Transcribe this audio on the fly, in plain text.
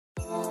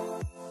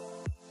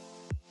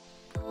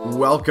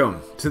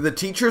Welcome to the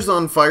Teachers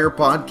on Fire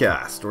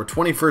podcast, where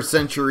 21st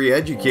century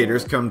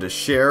educators come to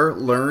share,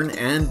 learn,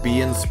 and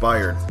be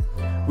inspired.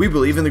 We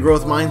believe in the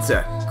growth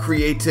mindset,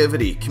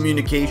 creativity,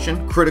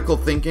 communication, critical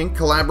thinking,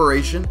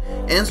 collaboration,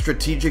 and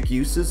strategic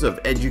uses of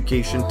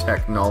education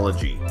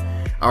technology.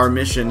 Our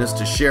mission is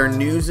to share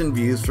news and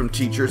views from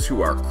teachers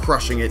who are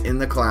crushing it in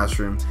the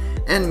classroom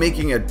and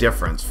making a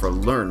difference for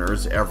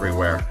learners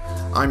everywhere.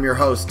 I'm your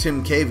host,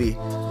 Tim Cavey.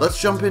 Let's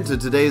jump into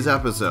today's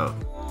episode.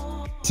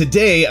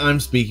 Today, I'm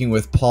speaking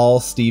with Paul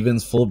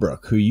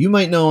Stevens-Fulbrook, who you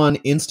might know on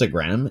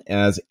Instagram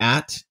as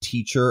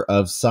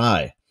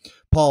 @TeacherOfSci.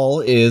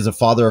 Paul is a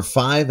father of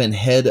 5 and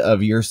head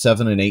of Year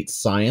 7 and 8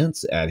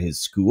 science at his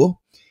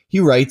school. He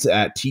writes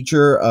at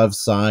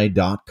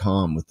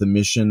teacherofsci.com with the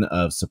mission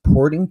of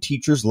supporting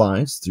teachers'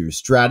 lives through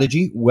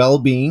strategy,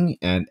 well-being,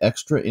 and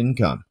extra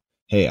income.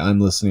 Hey, I'm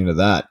listening to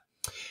that.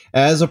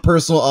 As a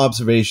personal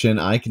observation,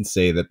 I can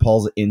say that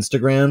Paul's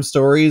Instagram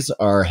stories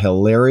are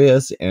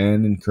hilarious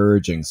and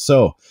encouraging.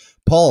 So,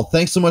 Paul,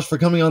 thanks so much for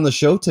coming on the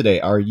show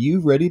today. Are you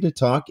ready to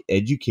talk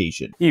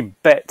education? You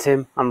bet,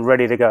 Tim. I'm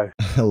ready to go.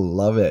 I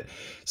love it.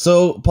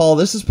 So, Paul,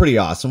 this is pretty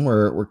awesome.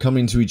 We're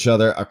coming to each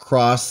other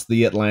across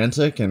the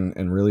Atlantic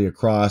and really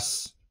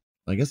across,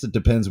 I guess it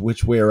depends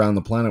which way around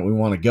the planet we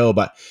want to go,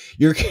 but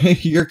you're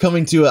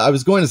coming to, I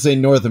was going to say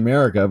North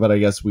America, but I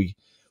guess we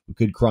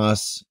could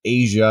cross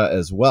Asia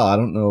as well. I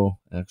don't know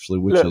actually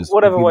which is.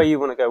 Whatever way you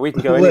want to go. We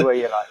can go anywhere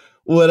you like.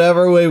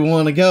 Whatever way we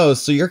want to go.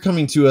 So you're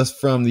coming to us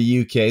from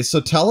the UK.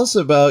 So tell us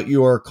about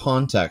your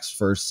context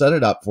first. Set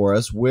it up for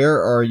us.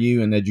 Where are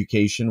you in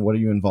education? What are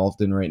you involved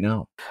in right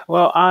now?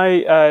 Well,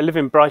 I live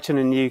in Brighton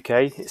in the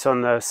UK. It's on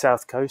the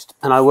south coast.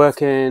 And I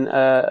work in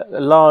a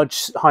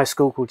large high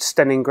school called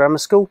Steyning Grammar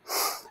School.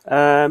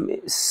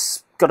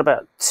 It's got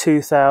about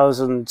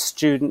 2,000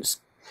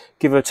 students,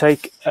 give or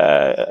take,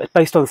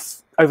 based on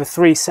over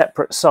 3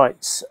 separate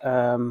sites.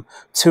 2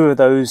 of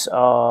those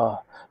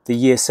are the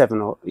year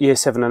 7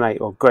 and 8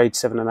 or grade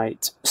 7 and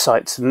 8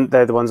 sites, and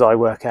they're the ones I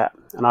work at,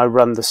 and I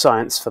run the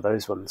science for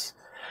those ones.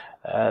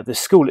 The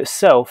school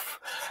itself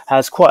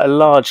has quite a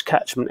large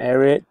catchment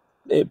area.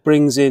 It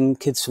brings in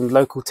kids from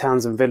local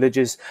towns and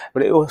villages,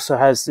 but it also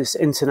has this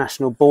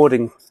international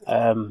boarding,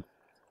 a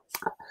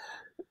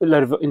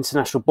load of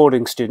international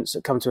boarding students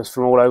that come to us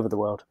from all over the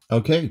world.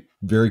 Okay,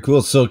 very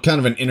cool. So kind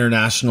of an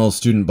international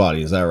student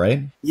body, is that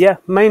right? Yeah,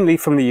 mainly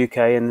from the UK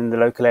and in the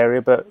local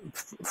area, but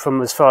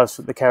from as far as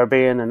the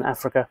Caribbean and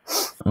Africa.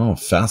 Oh,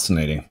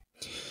 fascinating.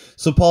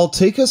 So Paul,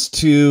 take us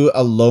to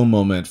a low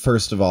moment,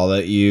 first of all,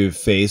 that you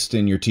faced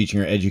in your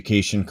teaching or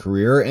education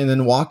career, and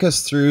then walk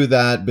us through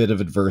that bit of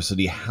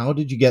adversity. How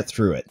did you get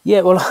through it? Yeah,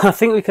 well, I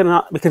think we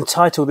can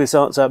title this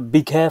answer,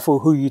 "Be careful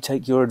who you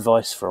take your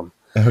advice from."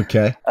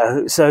 Okay.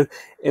 So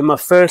in my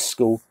first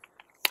school,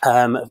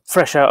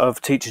 fresh out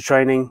of teacher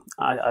training,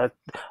 I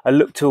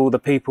looked to all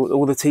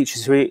the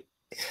teachers who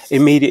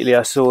immediately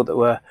I saw that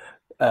were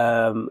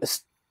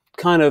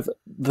kind of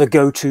the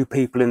go-to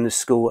people in the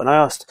school. And I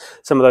asked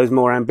some of those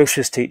more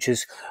ambitious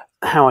teachers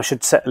how I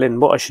should settle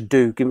in, what I should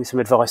do, give me some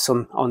advice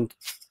on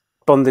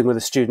bonding with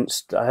the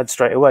students that I had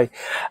straight away.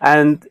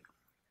 And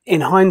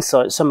in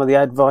hindsight, some of the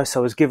advice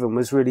I was given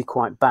was really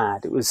quite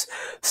bad. It was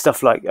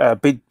stuff like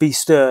be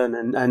stern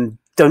and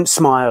don't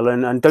smile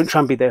and don't try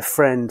and be their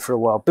friend for a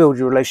while. Build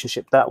your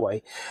relationship that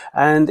way.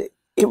 And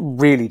it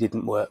really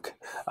didn't work.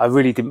 I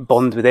really didn't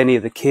bond with any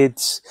of the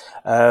kids.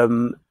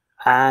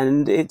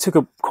 And it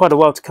took quite a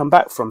while to come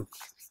back from.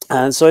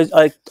 And so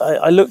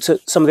I looked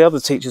at some of the other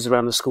teachers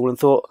around the school and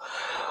thought,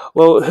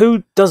 well,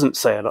 who doesn't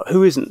say a lot?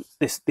 Who isn't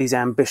these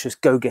ambitious,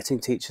 go-getting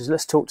teachers?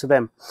 Let's talk to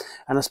them.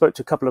 And I spoke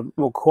to a couple of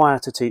more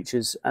quieter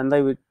teachers, and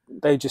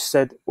they just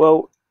said,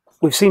 well,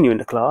 we've seen you in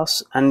the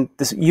class, and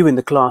you in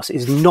the class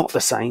is not the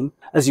same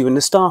as you in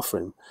the staff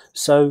room.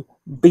 So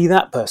be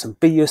that person,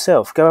 be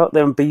yourself. Go out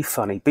there and be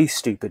funny, be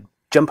stupid,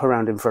 jump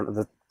around in front of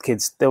the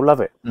kids. They'll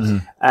love it. Mm-hmm.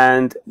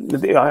 And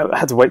I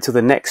had to wait till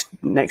the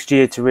next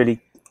year to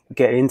really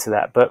get into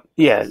that. But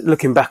yeah,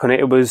 looking back on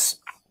it, it was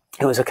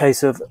a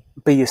case of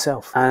be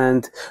yourself.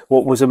 And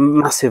what was a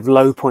massive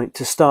low point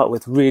to start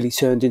with really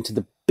turned into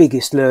the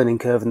biggest learning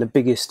curve and the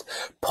biggest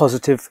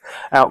positive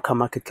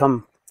outcome I could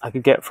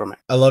get from it.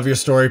 I love your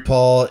story,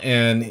 Paul.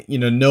 And,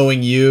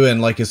 knowing you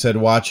and, like I said,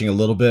 watching a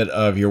little bit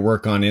of your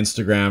work on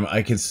Instagram,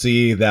 I could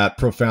see that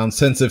profound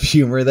sense of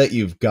humor that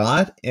you've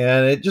got.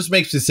 And it just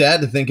makes me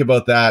sad to think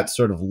about that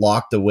sort of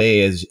locked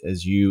away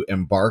as you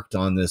embarked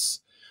on this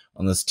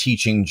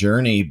teaching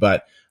journey.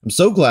 But I'm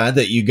so glad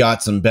that you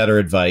got some better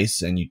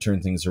advice and you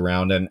turned things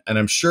around. And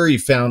I'm sure you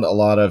found a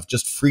lot of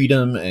just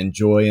freedom and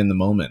joy in the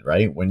moment,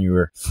 right? When you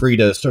were free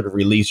to sort of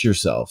release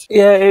yourself.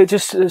 Yeah, it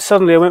just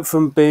suddenly I went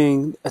from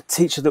being a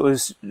teacher that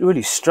was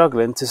really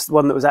struggling to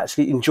one that was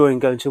actually enjoying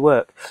going to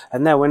work.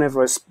 And now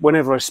whenever I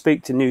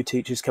speak to new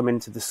teachers come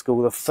into the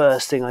school, the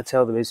first thing I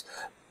tell them is,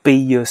 be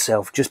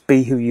yourself. Just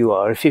be who you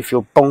are. If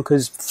you're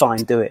bonkers,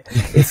 fine, do it.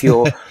 If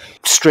you're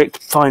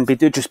strict, fine,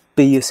 just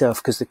be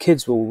yourself, because the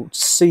kids will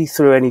see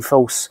through any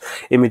false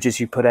images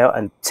you put out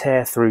and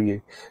tear through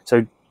you.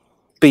 So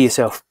be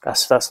yourself.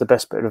 That's the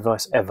best bit of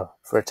advice ever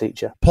for a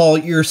teacher. Paul,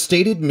 your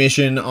stated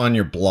mission on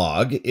your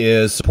blog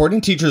is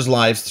supporting teachers'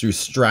 lives through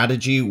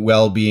strategy,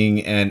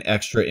 well-being, and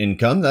extra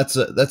income. That's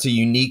a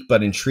unique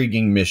but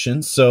intriguing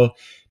mission. So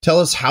tell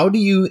us, how do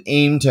you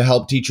aim to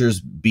help teachers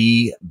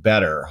be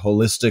better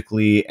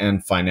holistically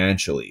and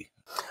financially?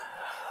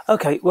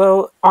 Okay,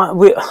 well,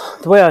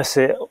 the way I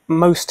see it,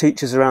 most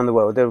teachers around the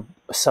world, there are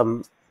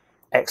some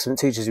excellent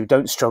teachers who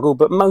don't struggle,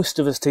 but most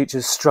of us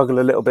teachers struggle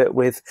a little bit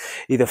with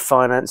either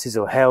finances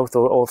or health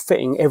or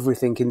fitting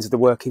everything into the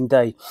working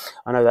day.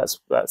 I know that's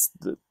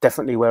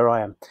definitely where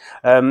I am.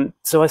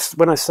 So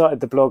when I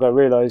started the blog, I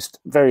realised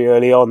very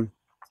early on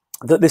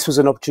that this was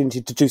an opportunity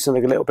to do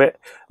something a little bit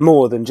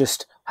more than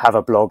just have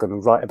a blog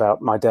and write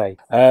about my day,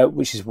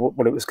 which is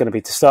what it was going to be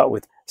to start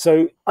with.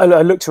 So I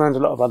looked around a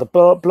lot of other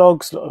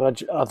blogs, a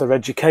lot of other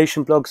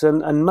education blogs,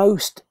 and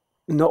most,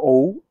 not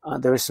all,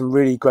 there are some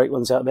really great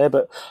ones out there,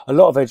 but a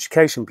lot of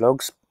education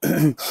blogs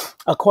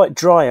are quite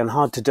dry and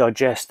hard to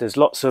digest. There's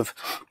lots of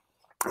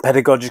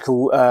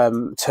pedagogical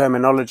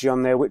terminology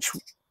on there, which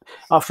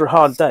after a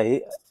hard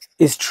day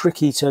is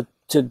tricky to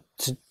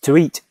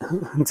eat,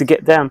 to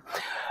get down.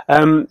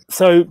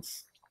 So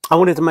I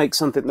wanted to make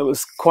something that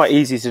was quite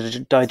easy to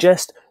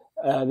digest.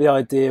 The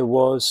idea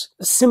was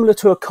similar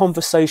to a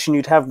conversation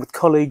you'd have with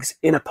colleagues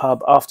in a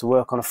pub after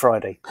work on a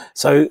Friday.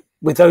 So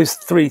with those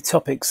three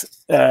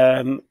topics,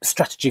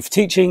 strategy for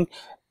teaching,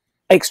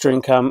 extra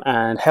income,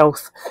 and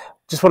health,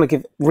 just want to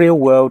give real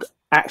world,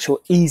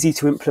 actual, easy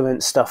to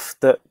implement stuff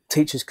that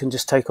teachers can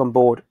just take on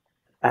board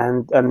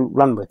and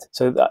run with.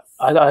 So that,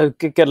 I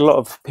get a lot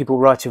of people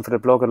writing for the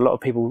blog and a lot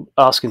of people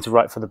asking to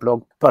write for the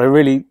blog, but I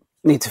really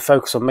need to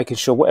focus on making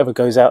sure whatever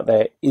goes out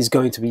there is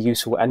going to be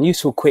useful and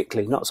useful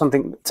quickly, not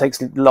something that takes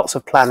lots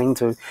of planning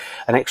to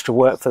an extra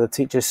work for the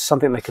teachers,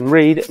 something they can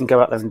read and go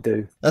out there and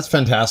do. That's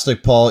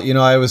fantastic, Paul. You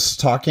know, I was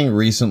talking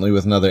recently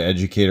with another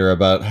educator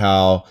about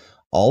how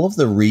all of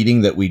the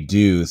reading that we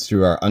do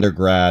through our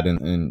undergrad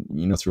and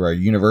you know, through our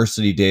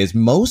university days,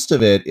 most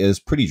of it is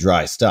pretty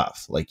dry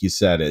stuff. Like you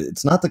said,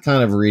 it's not the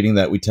kind of reading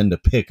that we tend to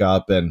pick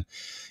up and,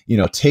 you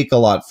know, take a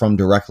lot from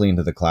directly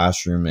into the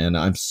classroom. And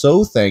I'm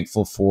so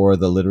thankful for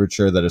the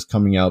literature that is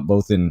coming out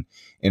both in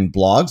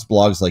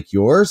blogs like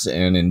yours,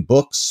 and in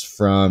books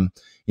from,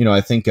 you know, I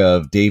think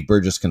of Dave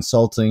Burgess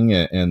Consulting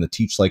and the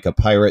Teach Like a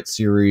Pirate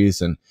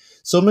series, and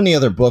so many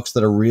other books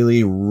that are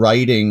really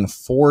writing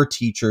for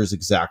teachers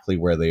exactly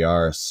where they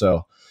are.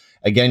 So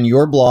again,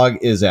 your blog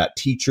is at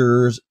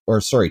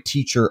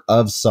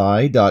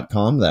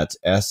teacherofsci.com. That's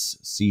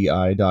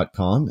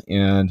SCI.com.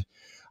 And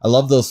I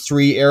love those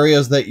three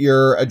areas that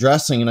you're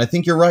addressing. And I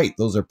think you're right.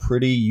 Those are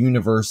pretty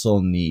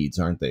universal needs,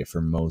 aren't they, for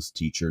most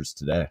teachers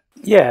today?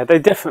 Yeah, they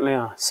definitely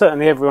are.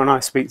 Certainly everyone I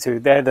speak to,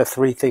 they're the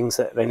three things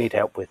that they need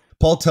help with.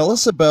 Paul, tell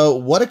us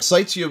about what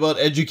excites you about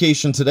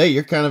education today.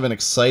 You're kind of an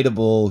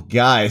excitable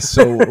guy.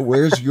 So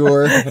where's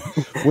your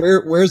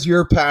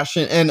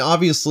passion? And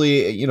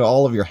obviously, you know,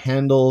 all of your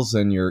handles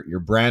and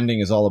your branding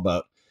is all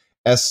about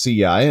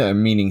SCI,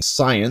 meaning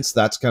science.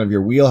 That's kind of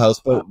your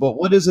wheelhouse. But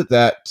what is it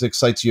that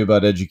excites you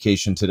about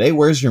education today?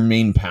 Where's your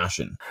main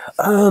passion?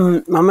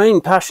 My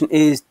main passion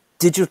is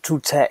digital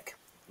tech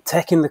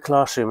in the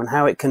classroom, and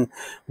how it can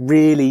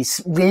really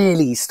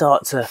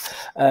start to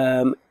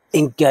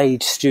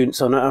engage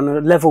students on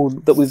a level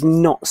that we've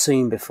not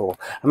seen before.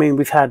 I mean,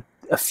 we've had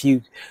a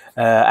few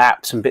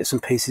apps and bits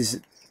and pieces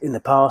in the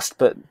past,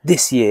 but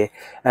this year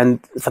and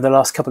for the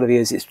last couple of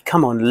years, it's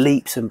come on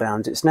leaps and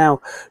bounds. It's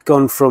now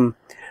gone from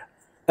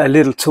a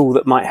little tool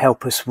that might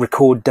help us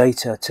record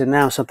data to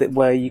now something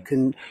where you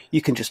can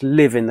just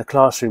live in the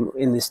classroom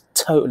in this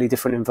totally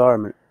different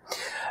environment.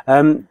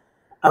 The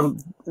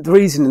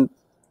reason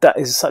that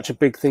is such a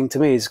big thing to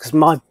me is because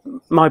my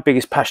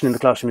biggest passion in the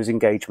classroom is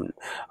engagement.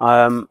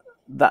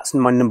 That's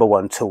my number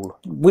one tool.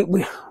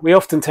 We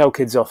often tell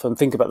kids off and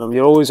think about them.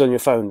 You're always on your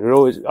phone.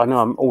 I know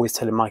I'm always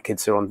telling my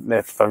kids they're on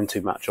their phone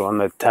too much or on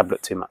their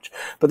tablet too much.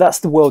 But that's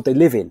the world they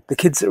live in. The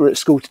kids that are at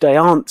school today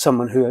aren't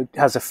someone who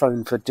has a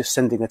phone for just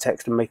sending a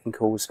text and making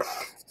calls.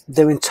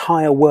 Their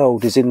entire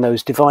world is in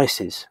those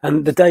devices.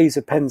 And the days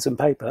of pens and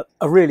paper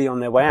are really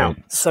on their way out.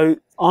 So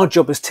our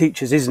job as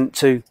teachers isn't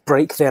to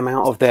break them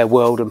out of their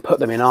world and put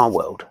them in our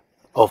world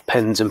of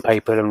pens and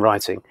paper and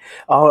writing.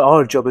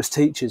 Our job as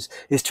teachers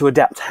is to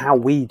adapt how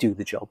we do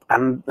the job,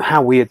 and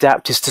how we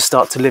adapt is to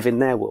start to live in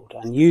their world,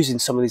 and using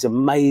some of these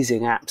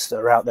amazing apps that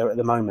are out there at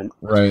the moment.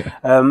 Right.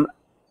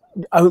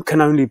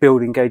 Can only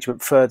build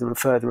engagement further and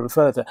further and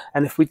further.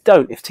 And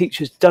if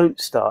teachers don't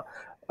start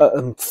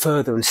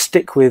further and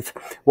stick with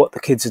what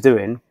the kids are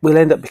doing, we'll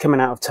end up becoming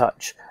out of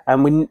touch.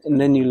 And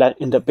then you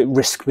end up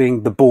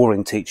risking the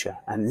boring teacher,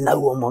 and no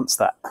one wants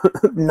that.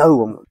 No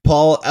one.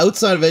 Paul,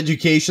 outside of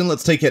education,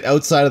 let's take it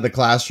outside of the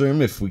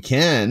classroom if we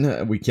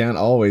can. We can't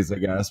always, I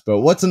guess. But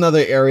what's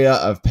another area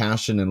of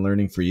passion and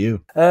learning for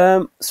you?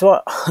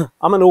 So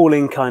I'm an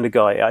all-in kind of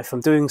guy. If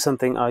I'm doing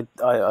something, I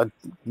want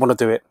to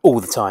do it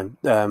all the time.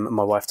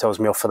 My wife tells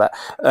me off for that.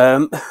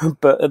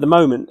 But at the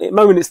moment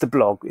it's the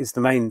blog is the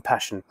main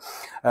passion.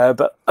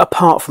 But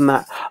apart from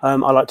that, I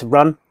like to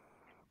run.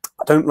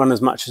 I don't run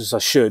as much as I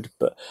should,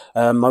 but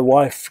my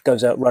wife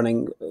goes out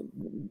running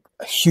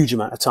a huge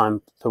amount of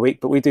time per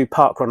week. But we do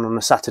park run on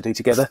a Saturday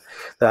together.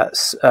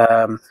 That's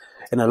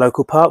in a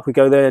local park. We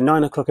go there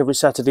 9 o'clock every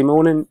Saturday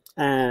morning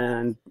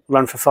and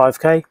run for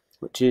 5K,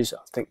 which is, I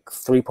think,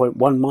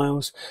 3.1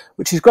 miles,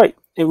 which is great.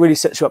 It really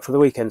sets you up for the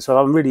weekend. So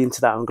I'm really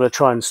into that. I'm going to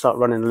try and start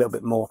running a little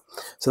bit more.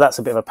 So that's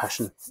a bit of a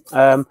passion.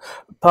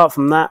 Apart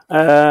from that,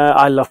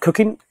 I love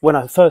cooking. When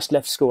I first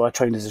left school, I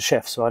trained as a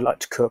chef. So I like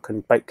to cook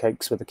and bake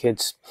cakes with the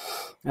kids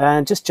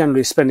and just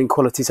generally spending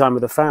quality time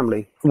with the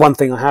family. One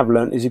thing I have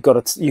learned is you've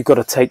got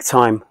to take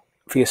time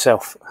for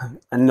yourself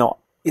and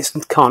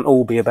it can't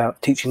all be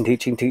about teaching.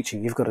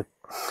 You've got to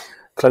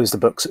close the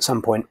books at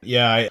some point.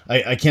 Yeah,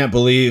 I can't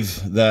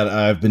believe that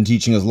I've been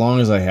teaching as long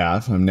as I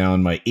have. I'm now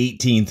in my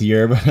 18th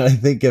year, but I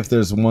think if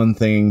there's one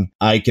thing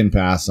I can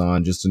pass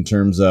on just in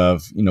terms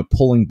of,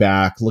 pulling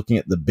back, looking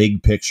at the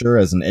big picture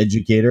as an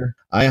educator,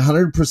 I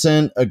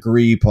 100%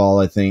 agree, Paul.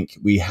 I think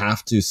we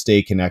have to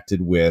stay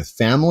connected with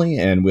family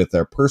and with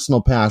our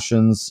personal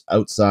passions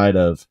outside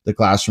of the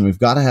classroom. We've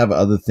got to have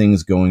other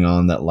things going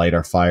on that light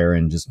our fire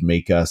and just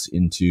make us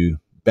into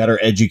better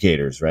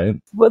educators,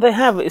 right? Well, they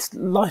have. It's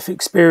life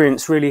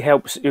experience really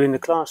helps you in the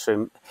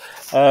classroom.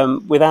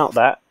 Without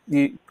that,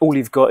 all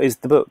you've got is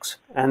the books,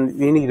 and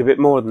you need a bit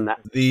more than that.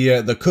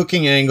 The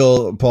cooking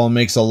angle, Paul,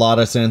 makes a lot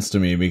of sense to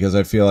me because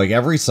I feel like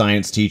every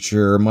science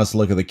teacher must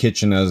look at the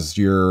kitchen as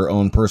your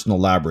own personal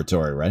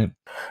laboratory, right?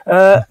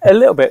 A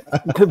little bit,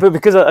 but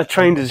because I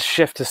trained as a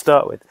chef to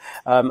start with.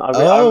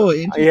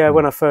 Interesting.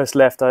 When I first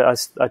left, I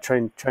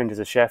trained as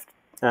a chef,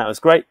 and that was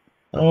great.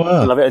 Oh,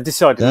 wow. I love it. I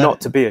decided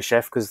not to be a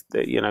chef because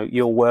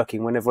you're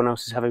working when everyone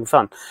else is having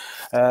fun.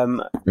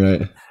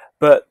 Right.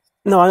 But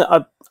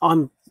no,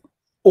 I'm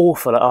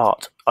awful at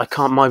art. I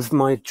can't.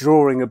 My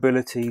drawing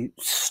ability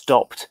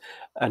stopped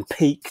and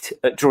peaked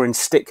at drawing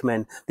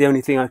stickmen. The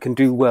only thing I can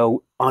do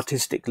well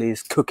artistically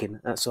is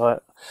cooking. That's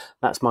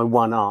my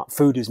one art.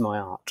 Food is my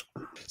art.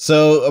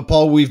 So,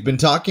 Paul, we've been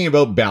talking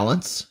about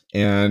balance.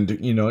 And,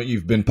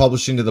 you've been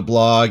publishing to the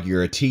blog,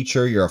 you're a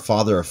teacher, you're a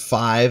father of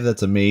 5.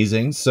 That's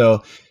amazing.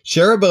 So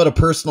share about a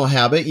personal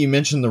habit. You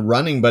mentioned the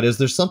running, but is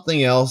there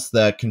something else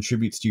that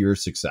contributes to your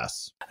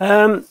success?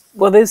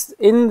 Well, there's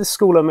in the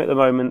school I'm at the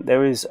moment,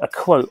 there is a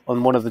quote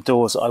on one of the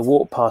doors that I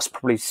walk past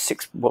probably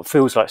what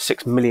feels like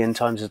 6 million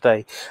times a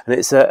day. And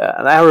it's an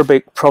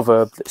Arabic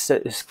proverb that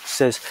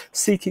says,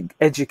 seeking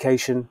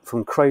education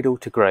from cradle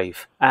to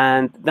grave.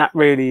 And that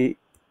really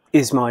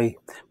is my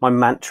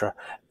mantra.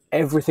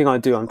 Everything I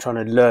do, I'm trying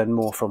to learn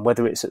more from,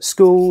 whether it's at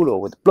school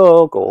or with the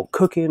blog or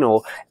cooking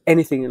or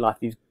anything in life.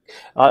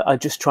 I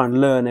just try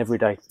and learn every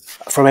day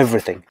from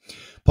everything.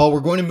 Paul, we're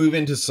going to move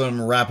into some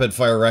rapid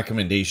fire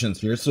recommendations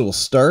here. So we'll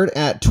start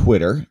at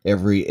Twitter,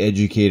 every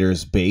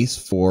educator's base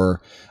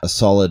for a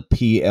solid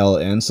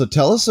PLN. So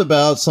tell us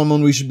about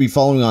someone we should be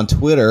following on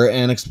Twitter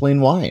and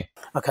explain why.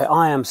 Okay,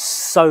 I am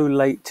so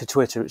late to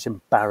Twitter; it's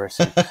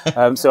embarrassing.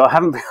 So I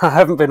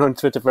haven't been on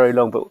Twitter very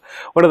long. But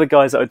one of the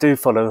guys that I do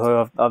follow,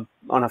 who I'm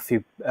on a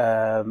few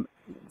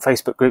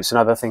Facebook groups and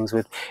other things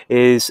with,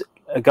 is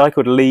a guy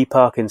called Lee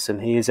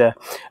Parkinson. He is a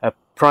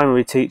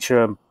primary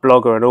teacher, and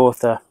blogger, and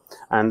author,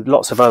 and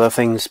lots of other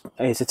things.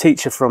 He's a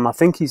teacher I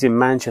think he's in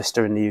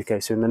Manchester in the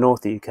UK, so in the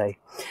north of the UK,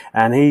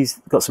 and he's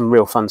got some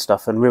real fun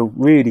stuff and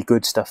really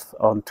good stuff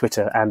on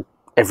Twitter and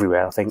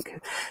everywhere, I think.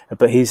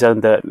 But he's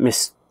under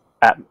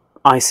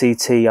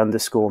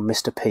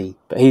ICT_Mr. P,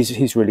 but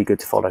he's really good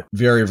to follow.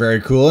 Very,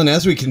 very cool. And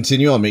as we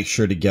continue, I'll make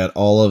sure to get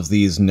all of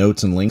these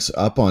notes and links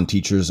up on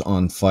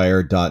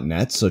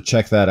teachersonfire.net. So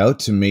check that out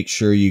to make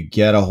sure you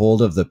get a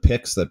hold of the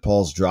picks that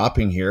Paul's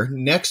dropping here.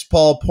 Next,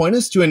 Paul, point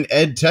us to an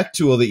ed tech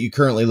tool that you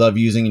currently love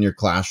using in your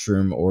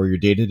classroom or your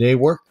day-to-day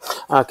work.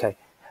 Okay.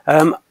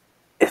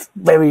 It's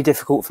very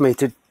difficult for me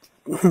to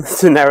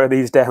narrow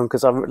these down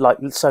because I've like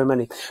so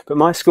many, but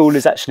my school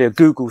is actually a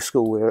Google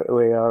school.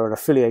 We are an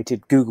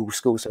affiliated Google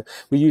school, so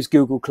we use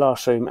Google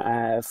Classroom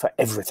for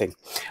everything,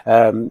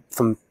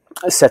 from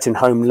setting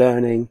home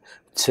learning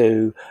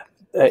to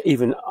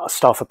even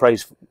staff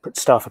appraisal.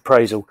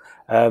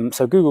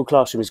 So Google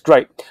Classroom is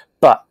great,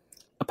 but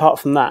apart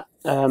from that,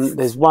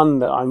 there's one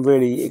that I'm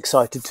really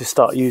excited to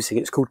start using.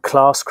 It's called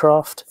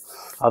Classcraft.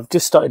 I've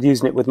just started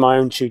using it with my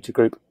own tutor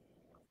group.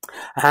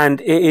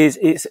 And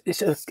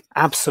it's an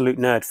absolute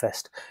nerd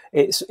fest.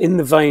 It's in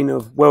the vein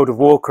of World of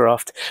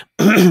Warcraft,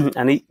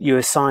 and you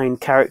assign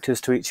characters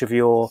to each of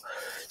your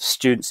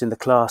students in the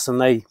class, and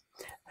they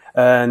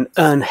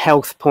earn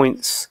health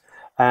points.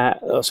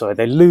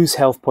 They lose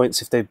health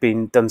points if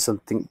they've done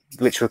something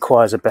which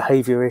requires a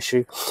behaviour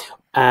issue,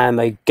 and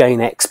they gain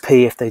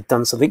XP if they've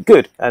done something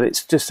good. And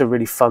it's just a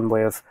really fun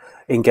way of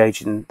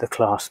engaging the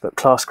class. But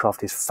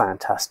Classcraft is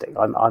fantastic.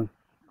 I'm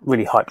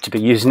really hyped to be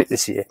using it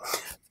this year.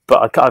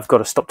 But I've got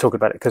to stop talking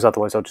about it because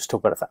otherwise I'll just talk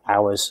about it for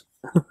hours.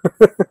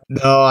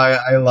 No,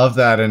 I love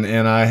that. And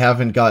I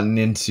haven't gotten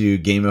into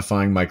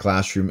gamifying my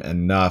classroom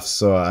enough.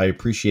 So I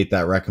appreciate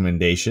that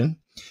recommendation.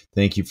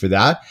 thank you for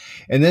that.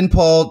 And then,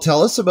 Paul,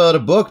 tell us about a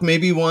book,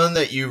 maybe one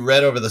that you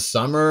read over the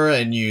summer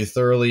and you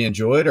thoroughly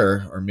enjoyed,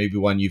 or maybe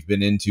one you've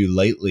been into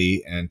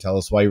lately, and tell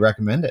us why you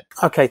recommend it.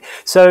 Okay,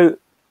 so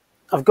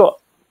I've got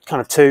kind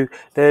of two.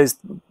 There's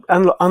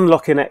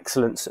Unlocking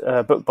Excellence,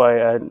 a book by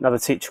another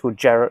teacher called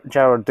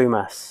Jared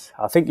Dumas.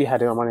 I think you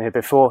had him on one here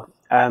before.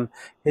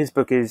 His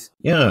book is...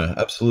 Yeah,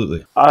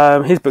 absolutely.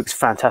 His book's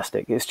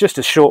fantastic. It's just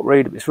a short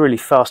read. It's really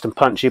fast and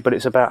punchy, but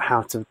it's about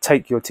how to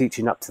take your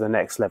teaching up to the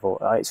next level.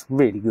 It's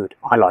really good.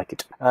 I like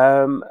it.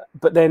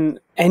 But then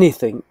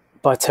Anything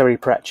by Terry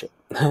Pratchett.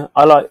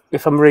 I like,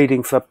 if I'm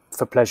reading for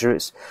pleasure,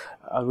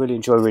 I really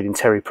enjoy reading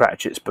Terry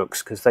Pratchett's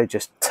books because they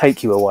just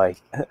take you away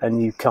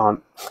and you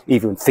can't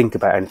even think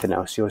about anything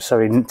else. You're so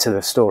into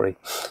the story.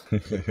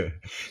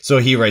 So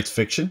he writes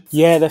fiction?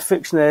 Yeah, they're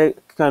fiction. They're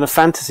kind of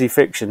fantasy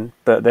fiction,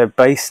 but they're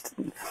based...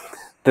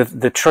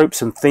 The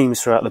tropes and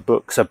themes throughout the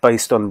books are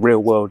based on real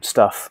world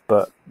stuff,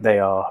 but they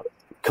are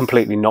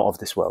completely not of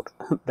this world.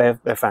 They're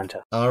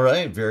fantastic. All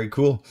right, very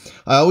cool.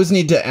 I always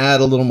need to add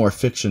a little more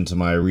fiction to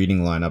my reading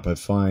lineup. I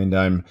find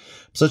I'm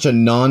such a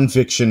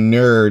nonfiction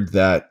nerd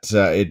that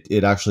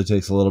it actually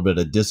takes a little bit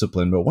of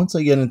discipline. But once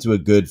I get into a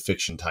good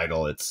fiction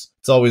title, it's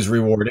always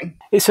rewarding.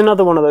 It's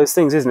another one of those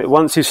things, isn't it?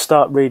 Once you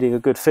start reading a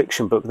good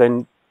fiction book,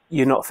 then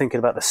you're not thinking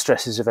about the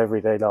stresses of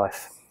everyday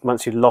life.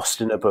 Once you're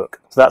lost in a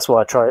book. So that's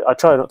why I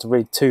try not to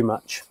read too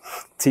much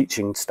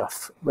teaching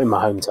stuff in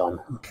my home time.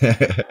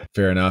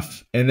 Fair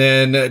enough. And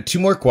then two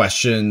more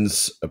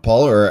questions,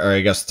 Paul, or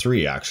I guess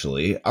three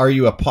actually. Are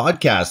you a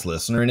podcast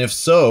listener? And if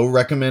so,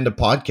 recommend a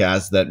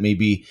podcast that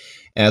maybe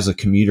as a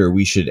commuter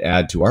we should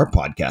add to our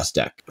podcast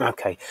deck.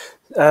 Okay.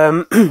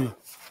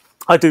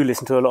 I do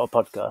listen to a lot of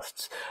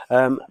podcasts,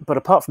 but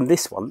apart from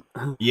this one,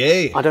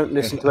 yay! I don't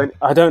listen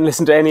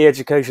to any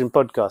education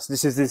podcasts.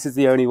 This is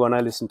the only one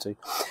I listen to.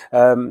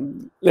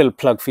 Little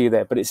plug for you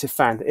there, but it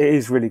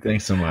is really good.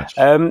 Thanks so much.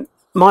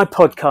 My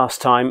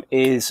podcast time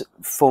is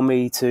for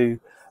me to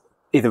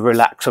either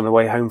relax on the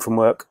way home from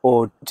work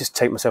or just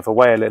take myself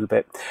away a little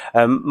bit.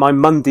 My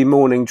Monday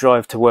morning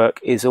drive to work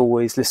is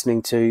always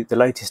listening to the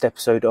latest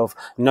episode of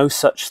No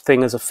Such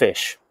Thing as a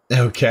Fish.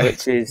 Okay.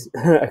 Which is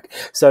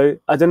so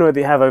I don't know whether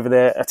you have over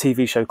there a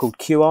TV show called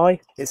QI.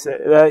 It's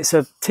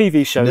a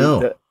TV show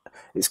that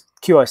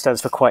QI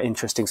stands for quite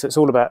interesting. So it's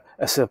all about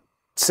a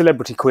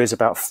celebrity quiz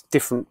about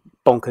different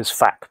bonkers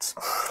facts.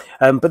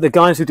 But the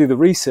guys who do the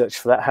research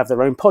for that have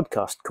their own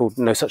podcast called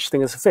No Such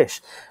Thing as a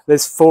Fish.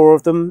 There's 4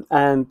 of them,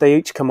 and they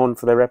each come on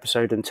for their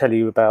episode and tell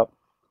you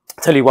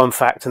one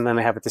fact, and then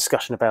they have a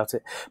discussion about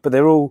it. But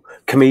they're all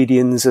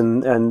comedians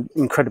and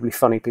incredibly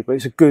funny people.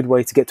 It's a good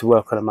way to get to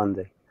work on a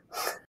Monday.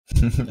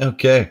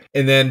 Okay.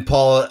 And then,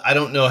 Paul, I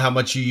don't know how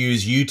much you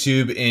use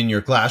YouTube in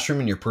your classroom,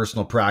 in your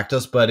personal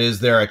practice, but is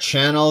there a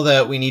channel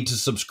that we need to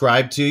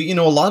subscribe to? You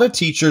know, a lot of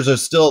teachers are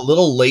still a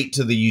little late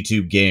to the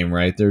YouTube game,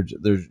 right? They're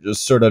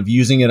just sort of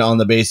using it on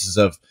the basis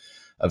of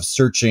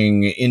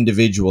searching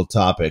individual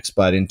topics.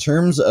 But in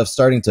terms of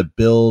starting to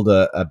build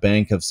a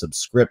bank of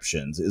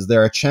subscriptions, is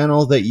there a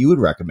channel that you would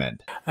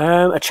recommend?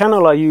 A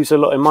channel I use a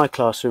lot in my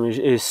classroom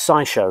is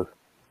SciShow.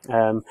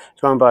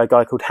 It's run by a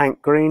guy called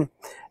Hank Green.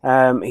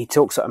 He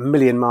talks at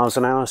 1,000,000 miles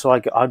an hour, so I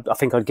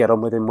think I'd get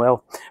on with him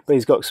well. But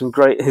he's got some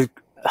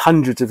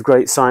hundreds of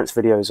great science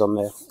videos on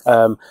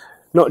there.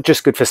 Not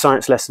just good for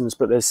science lessons,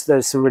 but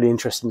there's some really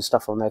interesting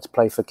stuff on there to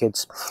play for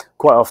kids.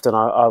 Quite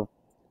often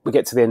we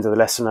get to the end of the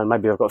lesson and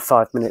maybe I've got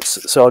 5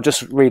 minutes, so I'll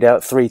just read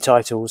out 3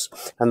 titles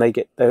and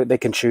they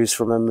can choose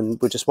from them, and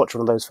we'll just watch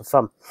one of those for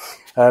fun.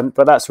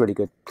 But that's really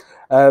good.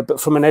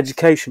 But from an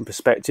education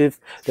perspective,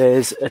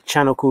 there's a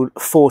channel called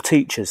For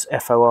Teachers,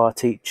 FOR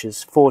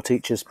Teachers, 4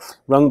 Teachers,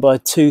 run by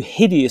 2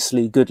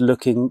 hideously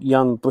good-looking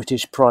young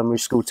British primary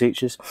school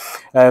teachers.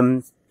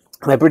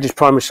 They're British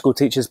primary school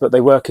teachers, but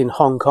they work in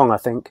Hong Kong, I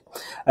think.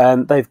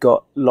 They've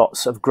got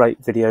lots of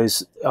great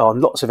videos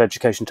on lots of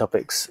education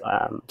topics,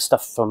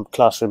 stuff from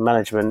classroom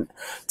management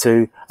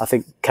to, I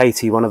think,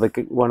 Katie, one of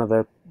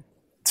the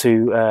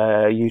 2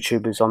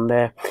 YouTubers on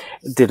there,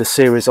 did a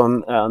series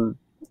on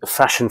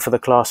fashion for the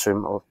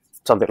classroom or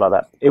something like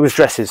that. It was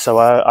dresses, so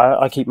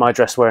I keep my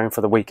dress wearing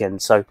for the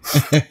weekend, so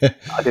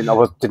I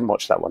didn't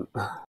watch that one.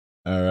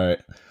 All right.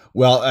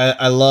 Well,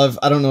 I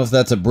don't know if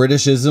that's a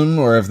Britishism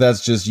or if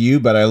that's just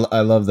you, but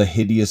I love the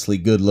hideously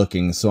good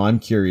looking, so I'm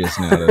curious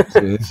now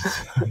to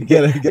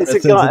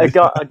it's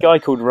a guy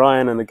called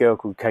Ryan and a girl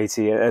called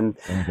Katie, and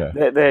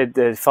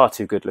they're far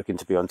too good looking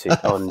to be on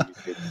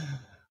YouTube.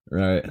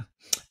 Right.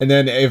 And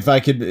then if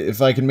I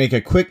could make a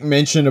quick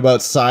mention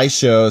about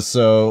SciShow,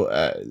 so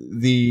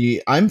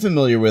I'm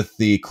familiar with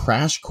the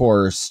Crash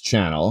Course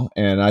channel,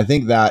 and I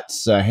think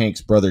that's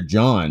Hank's brother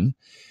John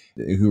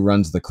who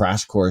runs the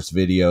Crash Course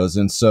videos,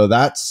 and so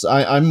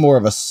I'm more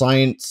of a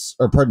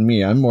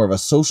I'm more of a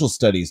social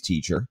studies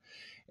teacher,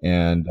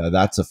 and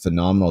that's a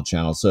phenomenal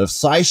channel. So if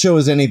SciShow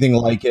is anything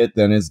like it,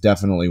 then it's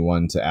definitely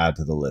one to add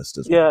to the list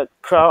as well.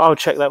 Yeah, I'll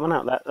check that one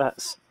out.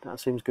 That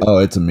seems good. Oh,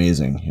 it's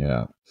amazing.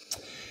 Yeah.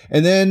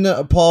 And then,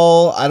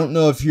 Paul, I don't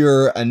know if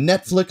you're a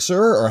Netflixer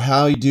or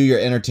how you do your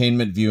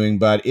entertainment viewing,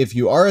 but if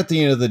you are, at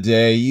the end of the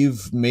day,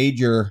 you've made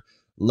your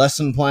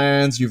lesson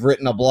plans, you've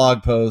written a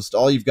blog post,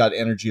 all you've got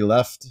energy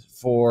left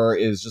for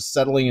is just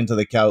settling into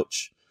the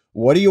couch.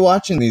 What are you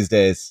watching these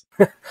days?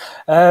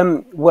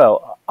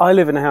 Well, I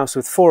live in a house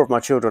with 4 of my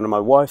children and my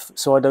wife,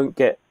 so I don't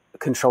get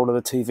control of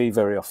the TV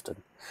very often.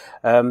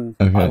 I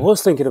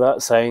was thinking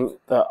about saying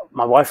that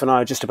my wife and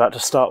I are just about to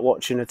start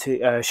watching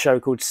a show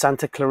called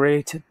Santa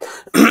Clarita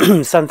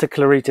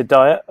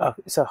Diet.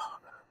 It's a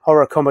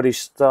horror comedy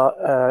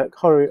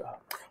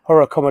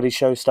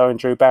show starring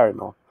Drew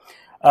Barrymore.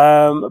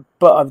 But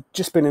I've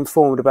just been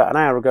informed about an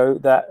hour ago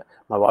that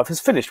my wife has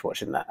finished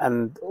watching that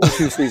and all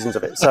 2 seasons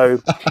of it.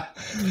 So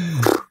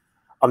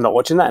I'm not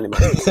watching that anymore.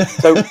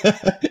 So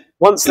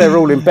once they're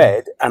all in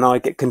bed and I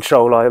get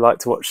control, I like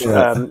to watch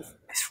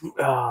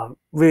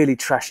really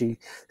trashy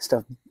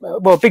stuff.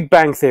 Well, Big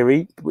Bang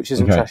Theory, which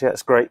isn't trashy,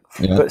 that's great.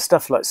 Yeah. But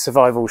stuff like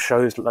survival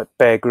shows like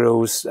Bear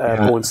Grylls,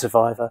 Born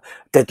Survivor,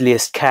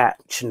 Deadliest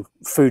Catch, and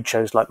food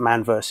shows like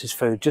Man vs.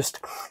 Food. Just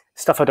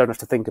stuff I don't have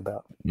to think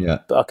about. Yeah.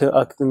 But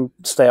I can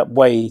stay up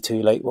way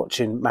too late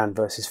watching Man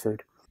vs.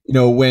 Food. You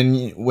know,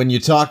 when you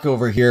talk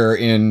over here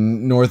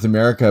in North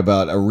America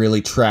about a really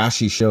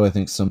trashy show, I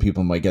think some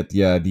people might get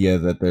the idea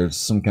that there's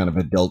some kind of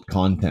adult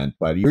content,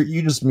 but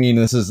you just mean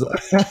this is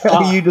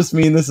you just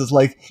mean this is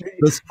like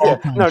this.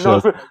 No,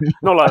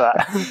 not like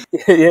that.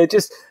 Yeah,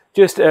 just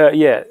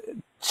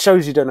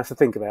shows you don't have to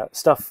think about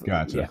stuff.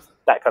 Gotcha. Yeah,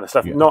 that kind of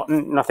stuff. Yeah.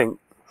 Nothing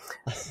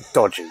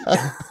dodgy.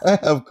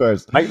 Of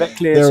course. Make that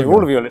clear to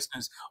all of your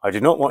listeners. I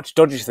do not watch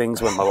dodgy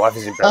things when my wife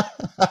is in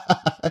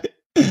bed.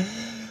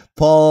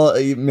 Paul,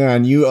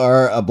 man, you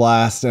are a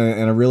blast,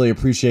 and I really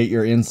appreciate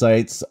your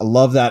insights. I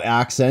love that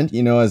accent.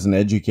 You know, as an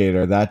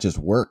educator, that just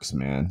works,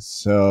 man.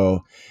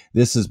 So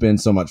this has been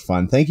so much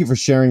fun. Thank you for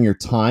sharing your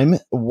time.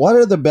 What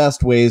are the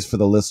best ways for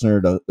the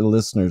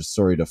listeners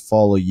to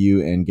follow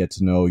you and get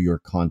to know your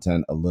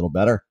content a little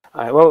better?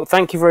 Well,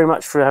 thank you very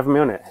much for having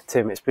me on it,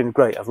 Tim. It's been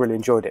great. I've really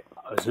enjoyed it.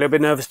 I was a little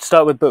bit nervous to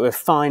start with, but we're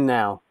fine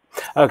now.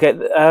 Okay.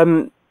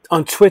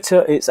 On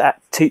Twitter, it's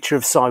at Teacher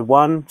of Sci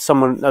 1.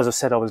 Someone, as I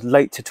said, I was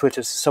late to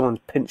Twitter, so someone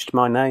pinched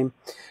my name.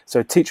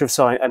 So Teacher of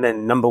Sci and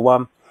then number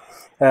 1.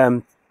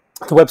 The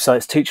website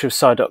is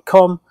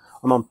teacherofsci.com.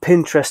 I'm on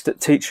Pinterest at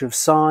Teacher of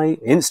Sci,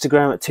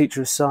 Instagram at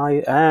Teacher of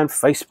Sci, and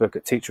Facebook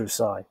at Teacher of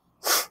Sci.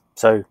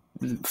 So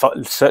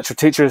search for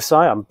Teacher of Sci.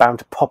 I'm bound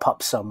to pop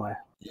up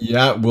somewhere.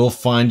 Yeah, we'll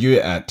find you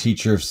at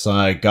Teacher of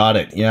Sci. Got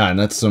it. Yeah, and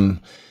that's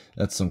some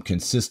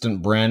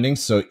consistent branding.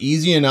 So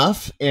easy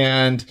enough.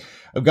 And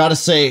I've got to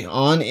say,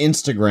 on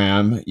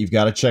Instagram, you've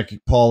got to check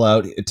Paul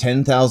out.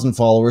 10,000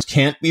 followers.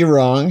 Can't be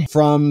wrong.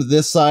 From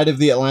this side of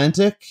the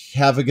Atlantic,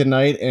 have a good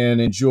night and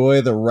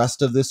enjoy the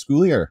rest of this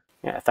school year.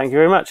 Yeah, thank you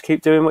very much.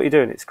 Keep doing what you're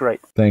doing. It's great.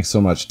 Thanks so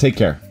much. Take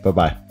care.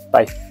 Bye-bye.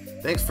 Bye.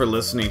 Thanks for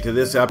listening to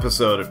this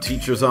episode of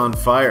Teachers on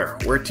Fire,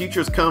 where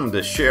teachers come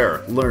to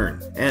share,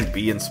 learn, and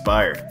be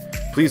inspired.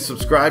 Please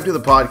subscribe to the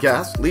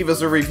podcast, leave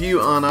us a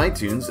review on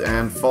iTunes,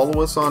 and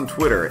follow us on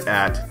Twitter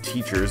at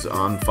Teachers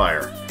on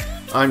Fire.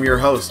 I'm your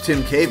host,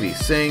 Tim Cavey,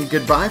 saying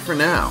goodbye for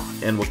now,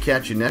 and we'll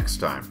catch you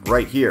next time,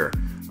 right here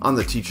on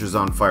the Teachers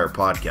on Fire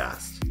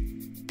podcast.